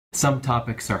Some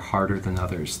topics are harder than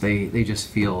others. They just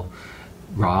feel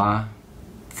raw,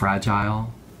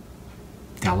 fragile,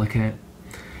 delicate.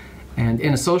 And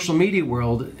in a social media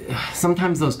world,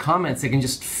 sometimes those comments, they can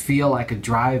just feel like a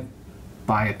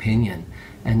drive-by opinion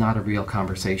and not a real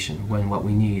conversation, when what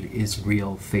we need is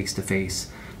real face-to-face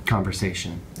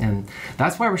conversation. And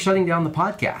that's why we're shutting down the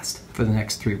podcast for the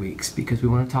next 3 weeks, because we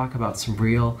want to talk about some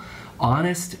real,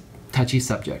 honest, touchy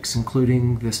subjects,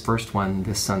 including this first one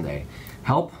this Sunday.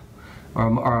 Help,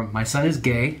 or my son is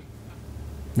gay,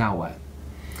 now what?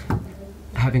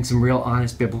 Having some real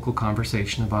honest biblical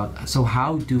conversation about, so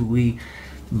how do we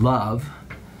love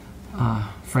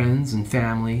friends and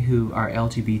family who are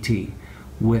LGBT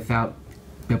without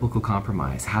biblical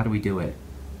compromise? How do we do it?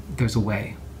 There's a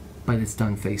way, but it's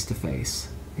done face to face.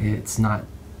 It's not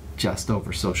just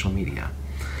over social media.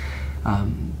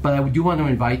 But I do want to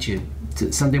invite you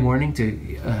to Sunday morning to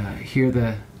hear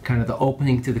the kind of the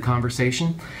opening to the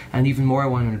conversation, and even more, I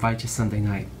want to invite you Sunday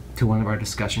night to one of our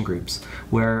discussion groups,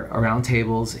 where around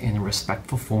tables in a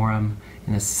respectful forum,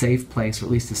 in a safe place, or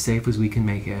at least as safe as we can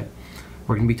make it,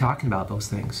 we're going to be talking about those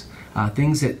things.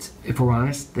 Things that, if we're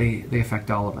honest, they affect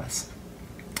all of us.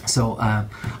 So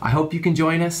I hope you can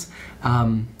join us,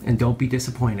 and don't be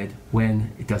disappointed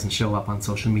when it doesn't show up on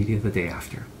social media the day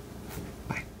after.